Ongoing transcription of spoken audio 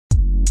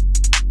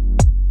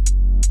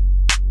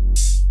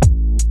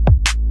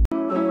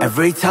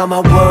Every time I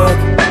work,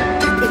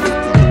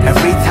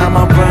 every time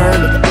I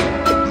run,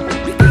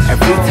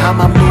 every time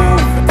I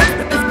move,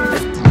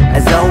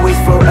 as always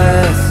for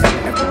us.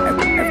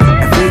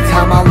 Every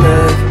time I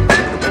look,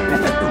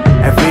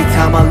 every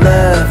time I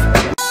love.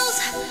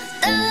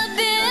 The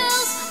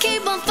bills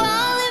keep on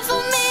falling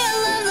for me. I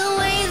love the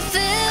way it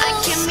feels. I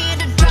came here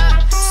to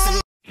drop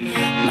some.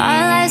 My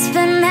life's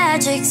been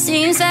magic,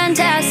 seems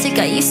fantastic.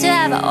 I used to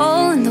have a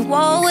hole in the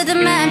wall with a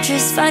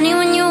mattress. Funny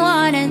when you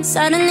want it,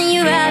 suddenly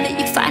you have it.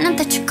 You find out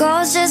that your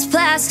goal's just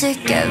plastic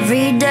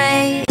every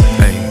day.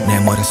 내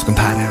머릿속은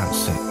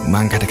파란색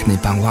만 가득한 네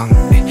방황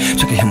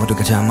저기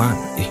모두가 자만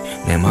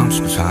내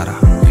마음속을 살아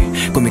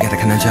꿈이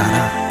가득한 날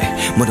자라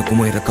모두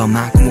꿈을 이룰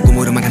것만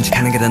꿈으로만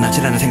간직하는 게 더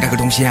낫지라는 생각을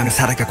동시에 하며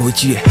살아가고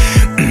있지. I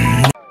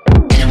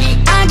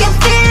can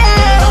feel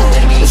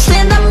it, it's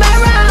in the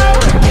mirror,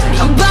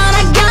 but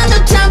I got no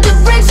time to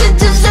bring it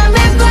to some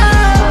people.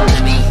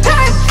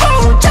 Hey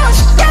fool,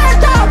 just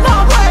get out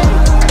my way.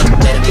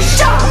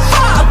 Shut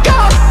up, go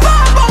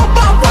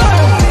my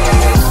way.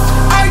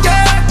 I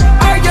get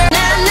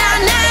nah,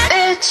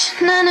 bitch,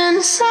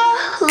 나는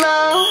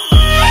solo.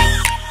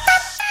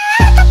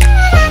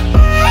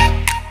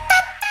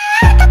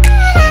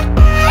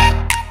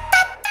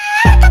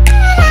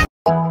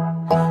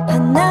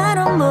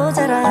 하나로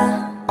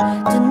모자라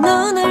두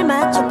눈을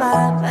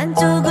맞춰봐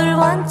반쪽을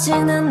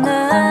원치는 나.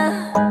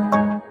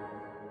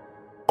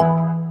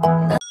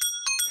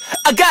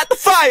 I got the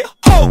fire.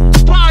 Ho,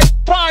 fire,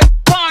 fire,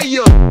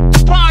 fire,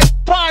 fire,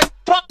 fire,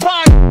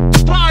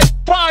 fire,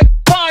 fire,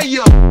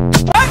 fire.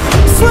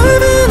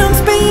 Swerving, I'm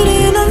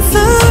speeding on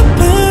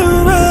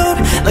super road.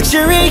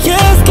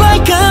 Luxurious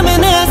like I'm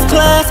in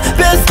S-class.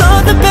 Best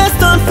of the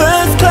best on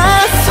first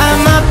class.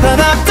 I'm up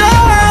above the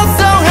world,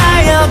 so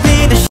high I'll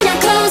be the. Now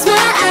close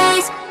my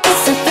eyes,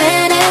 it's a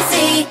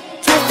fantasy.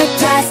 Perfect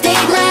plastic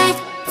life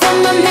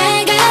from a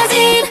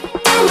magazine.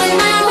 And when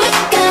I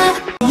wake up,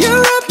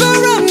 You're up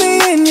around me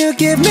and you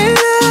give me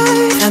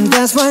life, and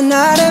that's why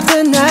night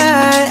after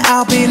night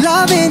I'll be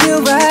loving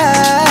you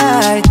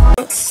right.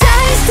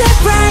 side step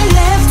right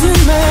left to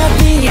my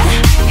beat.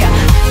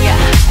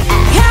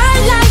 I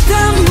like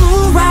the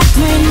moon rock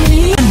with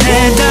me.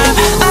 And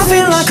I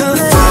feel like a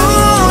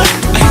fool.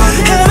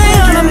 Heavy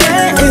on a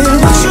man.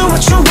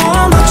 What you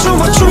want,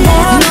 what you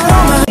want.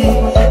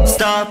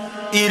 Stop.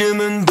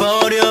 이름은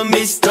버려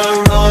Mr.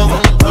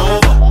 Rover,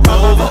 Rover,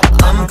 Rover.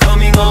 I'm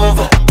coming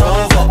over,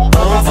 over,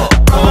 over.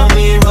 Call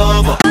me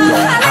Rover.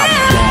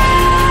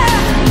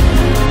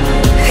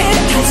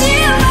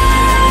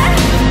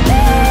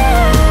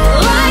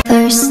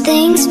 First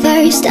things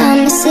first,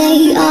 I'ma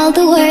say all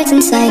the words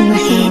inside my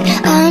head.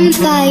 I'm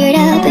fired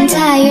up and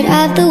tired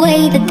of the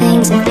way that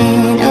things have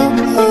been. Oh,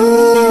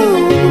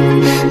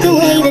 ooh, the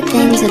way that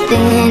things have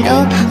been.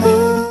 Oh,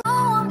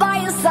 ooh. By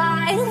your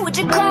side, would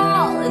you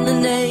call in the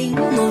name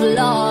of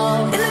love?